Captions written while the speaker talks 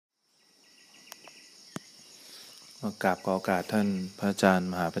มากราบขอโอกาสท่านพระอาจารย์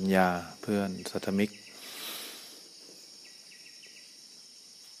มหาปัญญาเพื่อนสัทธมิก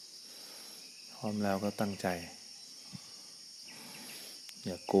พร้อมแล้วก็ตั้งใจอ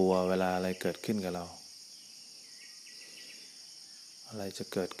ย่ากลัวเวลาอะไรเกิดขึ้นกับเราอะไรจะ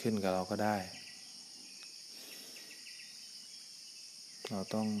เกิดขึ้นกับเราก็ได้เรา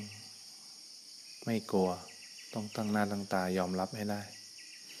ต้องไม่กลัวต้องตั้งหน้าตั้งตายอมรับให้ได้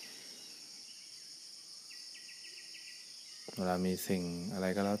เวลามีสิ่งอะไร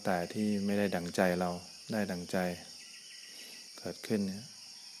ก็แล้วแต่ที่ไม่ได้ดั่งใจเราได้ดั่งใจเกิดขึ้นเนี่ย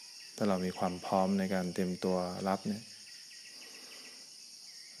ถ้าเรามีความพร้อมในการเตรียมตัวรับเนี่ย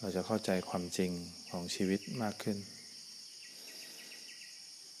เราจะเข้าใจความจริงของชีวิตมากขึ้น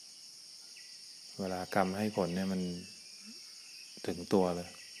เวลากรรมให้ผลเนี่ยมันถึงตัวเลย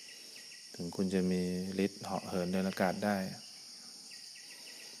ถึงคุณจะมีฤทธิ์เหาะเหินเดินอากาศได้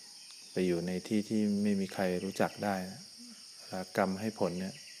ไปอยู่ในที่ที่ไม่มีใครรู้จักได้เวลากรรมให้ผลเนี่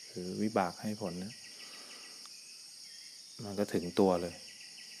ยหรือวิบากให้ผลเนี่ยมันก็ถึงตัวเลย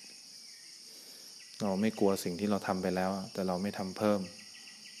เราไม่กลัวสิ่งที่เราทำไปแล้วแต่เราไม่ทำเพิ่ม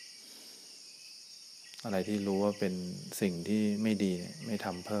อะไรที่รู้ว่าเป็นสิ่งที่ไม่ดีไม่ท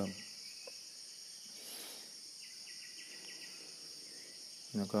ำเพิ่ม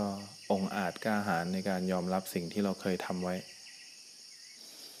แล้วก็องอาจกล้าหาญในการยอมรับสิ่งที่เราเคยทำไว้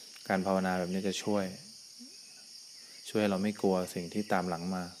การภาวนาแบบนี้จะช่วยให้เราไม่กลัวสิ่งที่ตามหลัง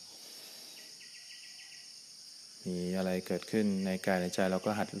มามีอะไรเกิดขึ้นในกายในใจเรา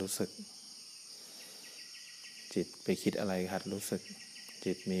ก็หัดรู้สึกจิตไปคิดอะไรหัดรู้สึก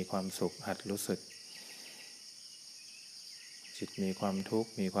จิตมีความสุขหัดรู้สึกจิตมีความทุกข์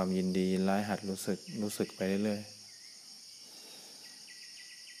มีความยินดียินร้ายหัดรู้สึกไปเรื่อย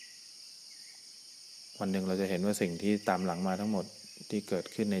ๆวันหนึ่งเราจะเห็นว่าสิ่งที่ตามหลังมาทั้งหมดที่เกิด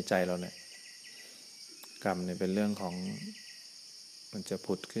ขึ้นในใจเราเนี่ยกรรมเนี่ยเป็นเรื่องของมันจะ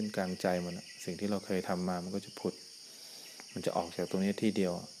ผุดขึ้นกลางใจมันสิ่งที่เราเคยทำมามันก็จะผุดมันจะออกจากตรงนี้ที่เดี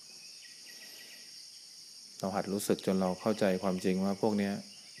ยวเราหัดรู้สึกจนเราเข้าใจความจริงว่าพวกนี้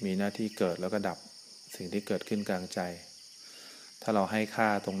มีหน้าที่เกิดแล้วก็ดับสิ่งที่เกิดขึ้นกลางใจถ้าเราให้ค่า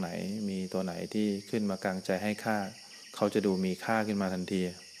ตรงไหนมีตัวไหนที่ขึ้นมากลางใจให้ค่าเขาจะดูมีค่าขึ้นมาทันที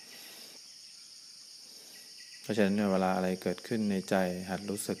เพราะฉะนั้นเวลาอะไรเกิดขึ้นในใจหัด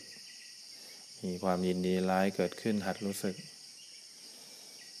รู้สึกมีความยินดีร้ายเกิดขึ้นหัดรู้สึก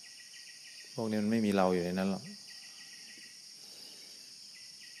พวกนี้มันไม่มีเราอยู่ในนั้นหรอก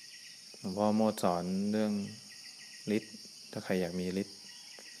หลวงพ่อโมดสอนเรื่องฤทธิ์ถ้าใครอยากมีฤทธิ์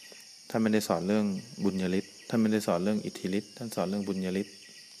ท่านไม่ได้สอนเรื่องบุญญาฤทธิ์ท่านไม่ได้สอนเรื่องอิทธิฤทธิ์ท่านสอนเรื่องบุญญาฤทธิ์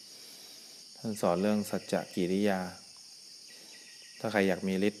ท่านสอนเรื่องสัจจกิริยาถ้าใครอยาก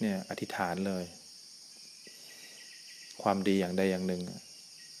มีฤทธิ์เนี่ยอธิษฐานเลยความดีอย่างใดอย่างหนึ่ง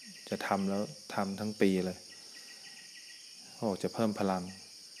จะทำแล้วทำทั้งปีเลยจะเพิ่มพลัง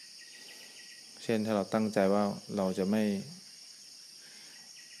เช่นถ้าเราตั้งใจว่าเราจะไม่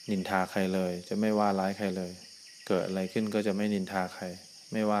นินทาใครเลยจะไม่ว่าร้ายใครเลยเกิดอะไรขึ้นก็จะไม่นินทาใคร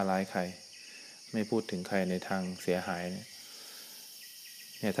ไม่ว่าร้ายใครไม่พูดถึงใครในทางเสียหายเ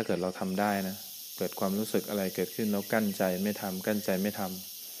นี่ยถ้าเกิดเราทำได้นะเกิดความรู้สึกอะไรเกิดขึ้นแล้วกั้นใจไม่ทำ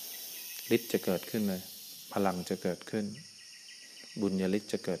ฤทธิ์จะเกิดขึ้นเลยพลังจะเกิดขึ้นบุญญาฤท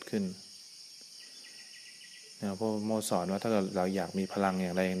ธิ์จะเกิดขึ้นเนี่ยพระโมสอนว่าถ้าเราอยากมีพลังอย่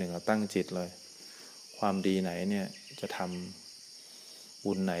างใดอย่างหนึ่งเราตั้งจิตเลยความดีไหนเนี่ยจะทำ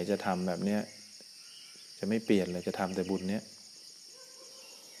บุญไหนจะทำแบบเนี้ยจะไม่เปลี่ยนเลยจะทำแต่บุญเนี้ย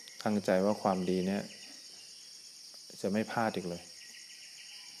ตั้งใจว่าความดีเนี้ยจะไม่พลาดอีกเลย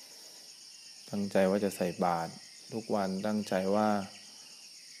ตั้งใจว่าจะใส่บาตรทุกวันตั้งใจว่า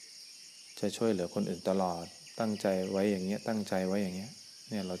จะช่วยเหลือคนอื่นตลอดตั้งใจไว้อย่างเงี้ยตั้งใจไว้อย่างเงี้ย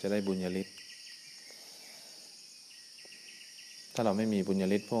เนี่ยเราจะได้บุญญาฤทธิ์ถ้าเราไม่มีบุญญา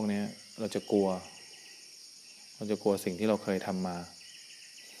ฤทธิ์พวกนี้เราจะกลัวสิ่งที่เราเคยทำมา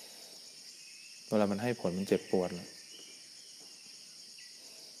เวลามันให้ผลมันเจ็บปวดเนี่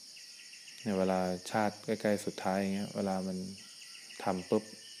ยเวลาชาติใกล้ๆสุดท้ายอย่างเงี้ยเวลามันทำปุ๊บ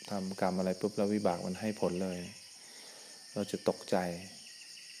ทำกรรมอะไรปุ๊บแล้ววิบากมันให้ผลเลยเราจะตกใจ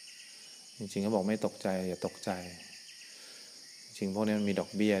จริงๆเขาบอกไม่ตกใจอย่าตกใจจริงพวกนี้มันมีดอ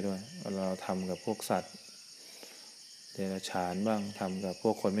กเบี้ยด้วยเวลาเราทำกับพวกสัตว์เดรัจฉานบ้างทำกับพ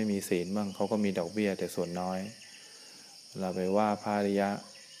วกคนไม่มีศีลบ้างเขาก็มีดอกเบี้ยแต่ส่วนน้อยเราไปว่าพระอริยะ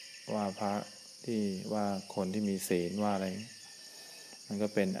ว่าพระที่ว่าคนที่มีศีลว่าอะไรมันก็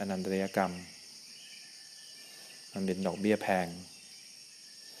เป็นอนันตริยกรรมมันเป็นดอกเบี้ยแพง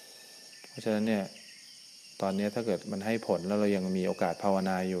เพราะฉะนั้นเนี่ยตอนนี้ถ้าเกิดมันให้ผลแล้วเรายังมีโอกาสภาว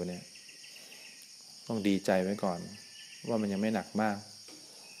นาอยู่เนี่ยต้องดีใจไว้ก่อนว่ามันยังไม่หนักมาก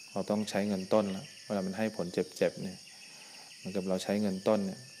เราต้องใช้เงินต้นแล้ว ลามันให้ผลเจ็บๆเนี่ยเหมือนกับเราใช้เงินต้นเ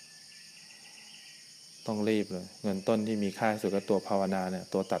นี่ยต้องรีบเลยเงินต้นที่มีค่าสุดก็ตัวภาวนาเนี่ย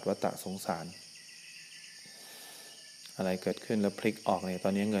ตัวตัดวัฏฏะสงสารอะไรเกิดขึ้นแล้วพลิกออกเนี่ยตอ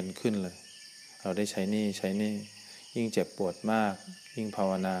นนี้เงินขึ้นเลยเราได้ใช้หนี้ยิ่งเจ็บปวดมากยิ่งภา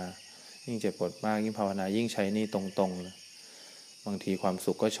วนายิ่งเจ็บปวดมากยิ่งภาวนายิ่งใช้หนี้ตรงๆเลยบางทีความ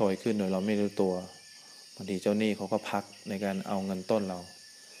สุขก็โชยขึ้นโดยเราไม่รู้ตัวบางทีเจ้าหนี้เขาก็พักในการเอาเงินต้นเรา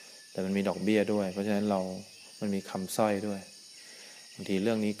แต่มันมีดอกเบี้ยด้วยเพราะฉะนั้นมันมีคำสร้อยด้วยบางทีเ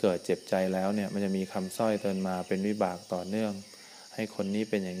รื่องนี้เกิดเจ็บใจแล้วเนี่ยมันจะมีคำสร้อยเตือนมาเป็นวิบากต่อเนื่องให้คนนี้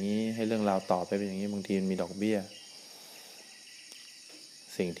เป็นอย่างนี้ให้เรื่องราวต่อไปเป็นอย่างนี้บางทีมันมีดอกเบี้ย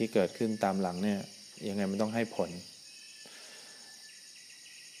สิ่งที่เกิดขึ้นตามหลังเนี่ยยังไงมันต้องให้ผล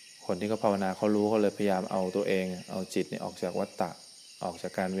คนที่เขาภาวนาเขารู้เขาเลยพยายามเอาตัวเองเอาจิตเนี่ยออกจากวัฏฏะออกจา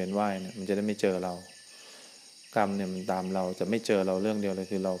กการเวียนว่ายเนี่ยมันจะได้ไม่เจอเรากรรมเนี่ยมันตามเราจะไม่เจอเราเรื่องเดียวเลย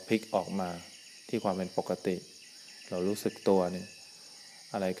คือเราพลิกออกมาที่ความเป็นปกติเรารู้สึกตัวเนี่ย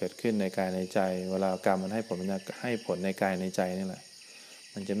อะไรเกิดขึ้นในกายในใจเวลากรรมมันให้ผลมันจะให้ผลในกายในใจนี่แหละ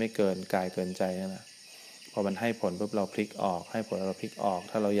มันจะไม่เกินกายเกินใจนั่นแหละพอมันให้ผลปุ๊บเราพลิกออกให้ผลเราพลิกออก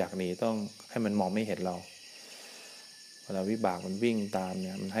ถ้าเราอยากหนีต้องให้มันมองไม่เห็นเราเวลาวิบากมันวิ่งตามเ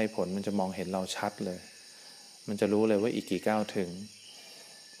นี่ยมันให้ผลมันจะมองเห็นเราชัดเลยมันจะรู้เลยว่าอีกกี่ก้าวถึง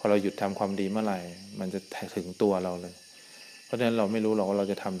พอเราหยุดทำความดีเมื่อไหร่มันจะถึงตัวเราเลยเพราะฉะนั้นเราไม่รู้หรอกว่าเรา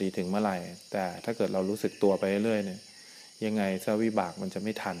จะทำดีถึงเมื่อไหร่แต่ถ้าเกิดเรารู้สึกตัวไปเรื่อยๆเนี่ยยังไงซะวิบากมันจะไ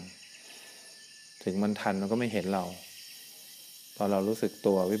ม่ทันถึงมันทันมันก็ไม่เห็นเราตอนเรารู้สึก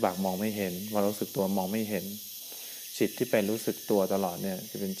ตัววิบากมองไม่เห็นพอเรารู้สึกตัวมองไม่เห็นจิตที่ไปรู้สึกตัวตลอดเนี่ย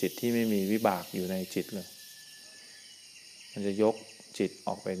จะเป็นจิตที่ไม่มีวิบากอยู่ในจิตเลยมันจะยกจิตอ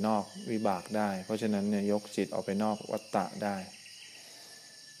อกไปนอกวิบากได้เพราะฉะนั้นเนี่ยยกจิตออกไปนอกวัฏฏะได้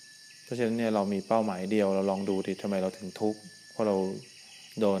เพราะฉะนั้นเนี่ยเรามีเป้าหมายเดียวเราลองดูดิทำไมเราถึงทุกข์เพราะเรา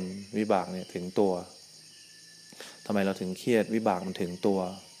โดนวิบากเนี่ยถึงตัวทำไมเราถึงเครียดวิบากมันถึงตัว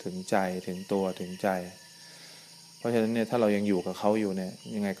ถึงใจถึงตัวถึงใจเพราะฉะนั้นเนี่ยถ้าเรายังอยู่กับเขาอยู่เนี่ย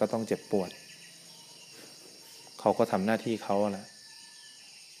ยังไงก็ต้องเจ็บปวดเขาก็ทำหน้าที่เขาแหละ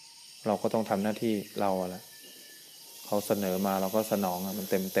เราก็ต้องทำหน้าที่เราแหละเขาเสนอมาเราก็สนองมัน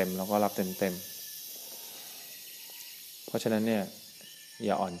เต็มเราก็รับเต็มเพราะฉะนั้นเนี่ยอ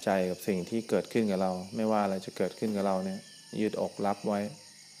ย่าอ่อนใจกับสิ่งที่เกิดขึ้นกับเราไม่ว่าอะไรจะเกิดขึ้นกับเราเนี่ยยืดอกรับไว้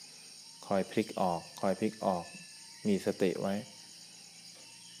คอยพลิกออกมีสติไว้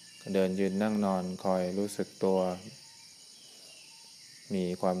เดินยืนนั่งนอนคอยรู้สึกตัวมี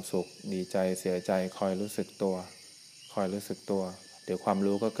ความสุขดีใจเสียใจคอยรู้สึกตัวเดี๋ยวความ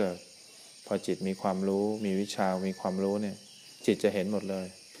รู้ก็เกิดพอจิตมีความรู้มีวิชามีความรู้เนี่ยจิตจะเห็นหมดเลย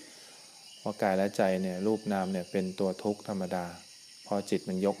ว่ากายและใจเนี่ยรูปนามเนี่ยเป็นตัวทุกข์ธรรมดาพอจิต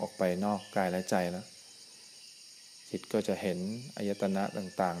มันยกออกไปนอกกายและใจแล้วจิตก็จะเห็นอายตนะ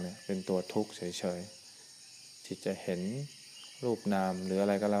ต่างๆเนี่ยเป็นตัวทุกข์เฉยๆจิตจะเห็นรูปนามหรืออะ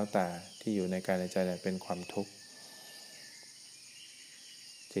ไรก็แล้วแต่ที่อยู่ในกายในใจเนี่ยเป็นความทุกข์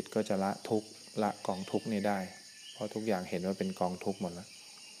จิตก็จะละทุกข์ละกองทุกข์นี้ได้เพราะทุกอย่างเห็นว่าเป็นกองทุกข์หมดแล้ว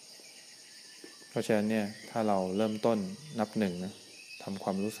เพราะฉะนั้นเนี่ยถ้าเราเริ่มต้นนับหนึ่งนะทำคว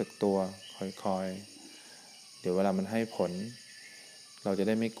ามรู้สึกตัวค่อยๆเดี๋ยวเวลามันให้ผลเราจะไ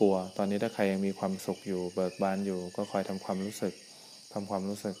ด้ไม่กลัวตอนนี้ถ้าใครยังมีความสุขอยู่เบิกบานอยู่ก็คอยทำความรู้สึ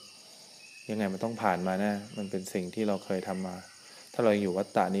กยังไงมันต้องผ่านมาแน่มันเป็นสิ่งที่เราเคยทำมาถ้าเราอยู่วัฏ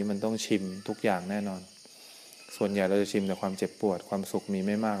ฏะนี้มันต้องชิมทุกอย่างแน่นอนส่วนใหญ่เราจะชิมแต่ความเจ็บปวดความสุขมีไ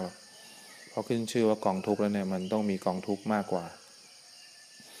ม่มากหรอกเพราะขึ้นชื่อว่ากองทุกข์แล้วเนี่ยมันต้องมีกองทุกข์มากกว่า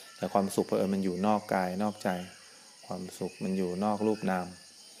แต่ความสุขมันอยู่นอกกายนอกใจความสุขมันอยู่นอกรูปนาม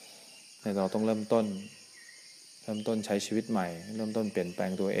เราต้องเริ่มต้นใช้ชีวิตใหม่เริ่มต้นเปลี่ยนแปล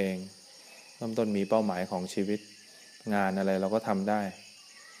งตัวเองเริ่มต้นมีเป้าหมายของชีวิตงานอะไรเราก็ทำได้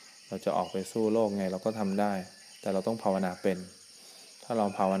เราจะออกไปสู้โลกไงเราก็ทำได้แต่เราต้องภาวนาเป็นถ้าเรา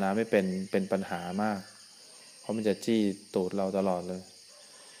ภาวนาไม่เป็นปัญหามากเพราะมันจะจี้ตูดเราตลอดเลย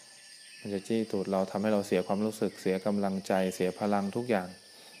มันจะจี้ตูดเราทำให้เราเสียความรู้สึกเสียกำลังใจเสียพลังทุกอย่าง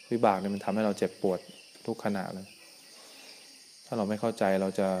วิบากเนี่ยมันทำให้เราเจ็บปวดทุกขณะเลยถ้าเราไม่เข้าใจเรา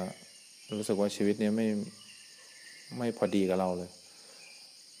จะรู้สึกว่าชีวิตนี้ไม่พอดีกับเราเลย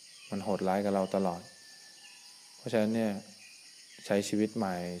มันโหดร้ายกับเราตลอดเพราะฉะนั้นเนี่ยใช้ชีวิตให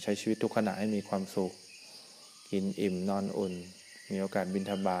ม่ใช้ชีวิตทุกขณะให้มีความสุขกินอิ่มนอนอุ่นมีโอกาสบิณ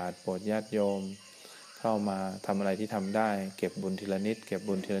ฑบาตโปรดญาติโยมเข้ามาทำอะไรที่ทำได้เก็บบุญทีละนิด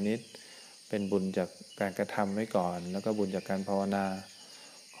เป็นบุญจากการกระทำไว้ก่อนแล้วก็บุญจากการภาวนา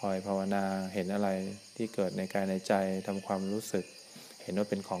คอยภาวนาเห็นอะไรที่เกิดในกายในใจทำความรู้สึกเห็นว่า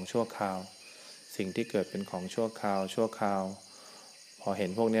เป็นของชั่วคราวสิ่งที่เกิดเป็นของชั่วคราวพอเห็น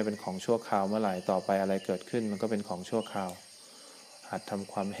พวกนี้เป็นของชั่วคราวเมื่อไหร่ต่อไปอะไรเกิดขึ้นมันก็เป็นของชั่วคราวหัดท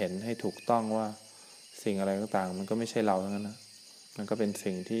ำความเห็นให้ถูกต้องว่า สิ่งอะไรต่างๆมันก็ไม่ใช่เราทั้งนั้นนะมันก็เป็น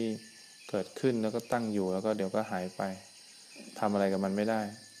สิ่งที่เกิดขึ้นแล้วก็ตั้งอยู่แล้วก็เดี๋ยวก็หายไปทำอะไรกับมันไม่ได้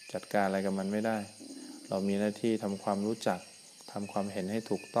จัดการอะไรกับมันไม่ได้เรามีหน้าที่ทำความรู้จักทำความเห็นให้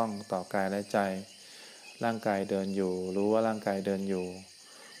ถูกต้องต่อกายและใจร่างกายเดินอยู่รู้ว่าร่างกายเดินอยู่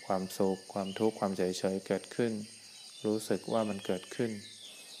ความสุขความทุกข์ความเฉยๆเกิดขึ้นรู้สึกว่ามันเกิดขึ้น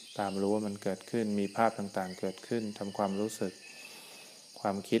ตามรู้ว่ามันเกิดขึ้นมีภาพต่างๆเกิดขึ้นทำความรู้สึกคว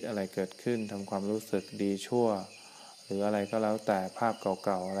ามคิดอะไรเกิดขึ้นทำความรู้สึกดีชั่วหรืออะไรก็แล้วแต่ภาพเ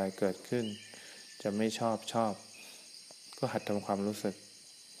ก่าๆอะไรเกิดขึ้นจะไม่ชอบก็หัดทำความรู้สึก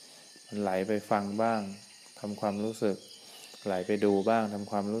มันไหลไปฟังบ้างทำความรู้สึกไหลไปดูบ้างท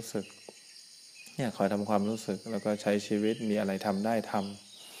ำความรู้สึกเนี่ยคอยทำความรู้สึกแล้วก็ใช้ชีวิตมีอะไรทำได้ท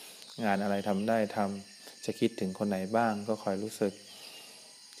ำงานอะไรทำได้ทำจะคิดถึงคนไหนบ้างก็คอยรู้สึก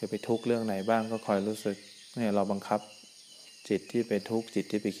จะไปทุกข์เรื่องไหนบ้างก็คอยรู้สึกเนี่ยเราบังคับจิตที่ไปทุกข์จิต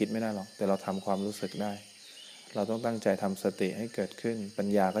ที่ไปคิดไม่ได้หรอกแต่เราทำความรู้สึกได้เราต้องตั้งใจทำสติให้เกิดขึ้นปัญ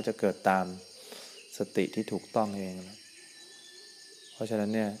ญาก็จะเกิดตามสติที่ถูกต้องเองเพราะฉะนั้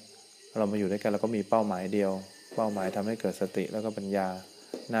นเนี่ยเรามาอยู่ด้วยกันเราก็มีเป้าหมายเดียวเป้าหมายทำให้เกิดสติแล้วก็ปัญญา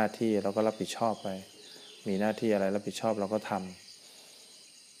หน้าที่เราก็รับผิดชอบไปมีหน้าที่อะไรรับผิดชอบเราก็ทำ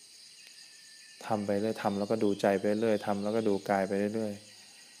ไปเรื่อยทำแล้วก็ดูใจไปเรื่อยทำแล้วก็ดูกายไปเรื่อย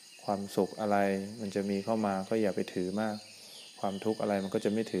ความสุขอะไรมันจะมีเข้ามาก็อย่าไปถือมากความทุกข์อะไรมันก็จ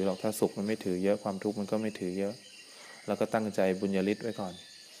ะไม่ถือหรอกถ้าสุขมันไม่ถือเยอะความทุกข์มันก็ไม่ถือเยอะแล้วก็ตั้งใจบุญญาฤทธิ์ไว้ก่อน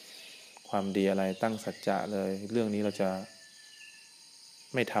ความดีอะไรตั้งสัจจะเลยเรื่องนี้เราจะ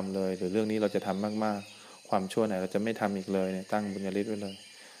ไม่ทำเลยหรือเรื่องนี้เราจะทำมากๆความชั่วไหนเราจะไม่ทำอีกเลยเนี่ยตั้งบุญญาฤทธิ์ไว้เลย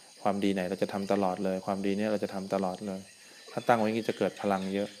ความดีไหนเราจะทำตลอดเลยความดีเนี่ยเราจะทำตลอดเลยถ้าตั้งไว้อย่างนี้จะเกิดพลัง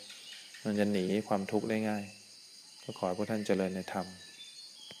เยอะมันจะหนีความทุกข์ได้ง่ายก็ขอให้พวกท่านเจริญในธรรม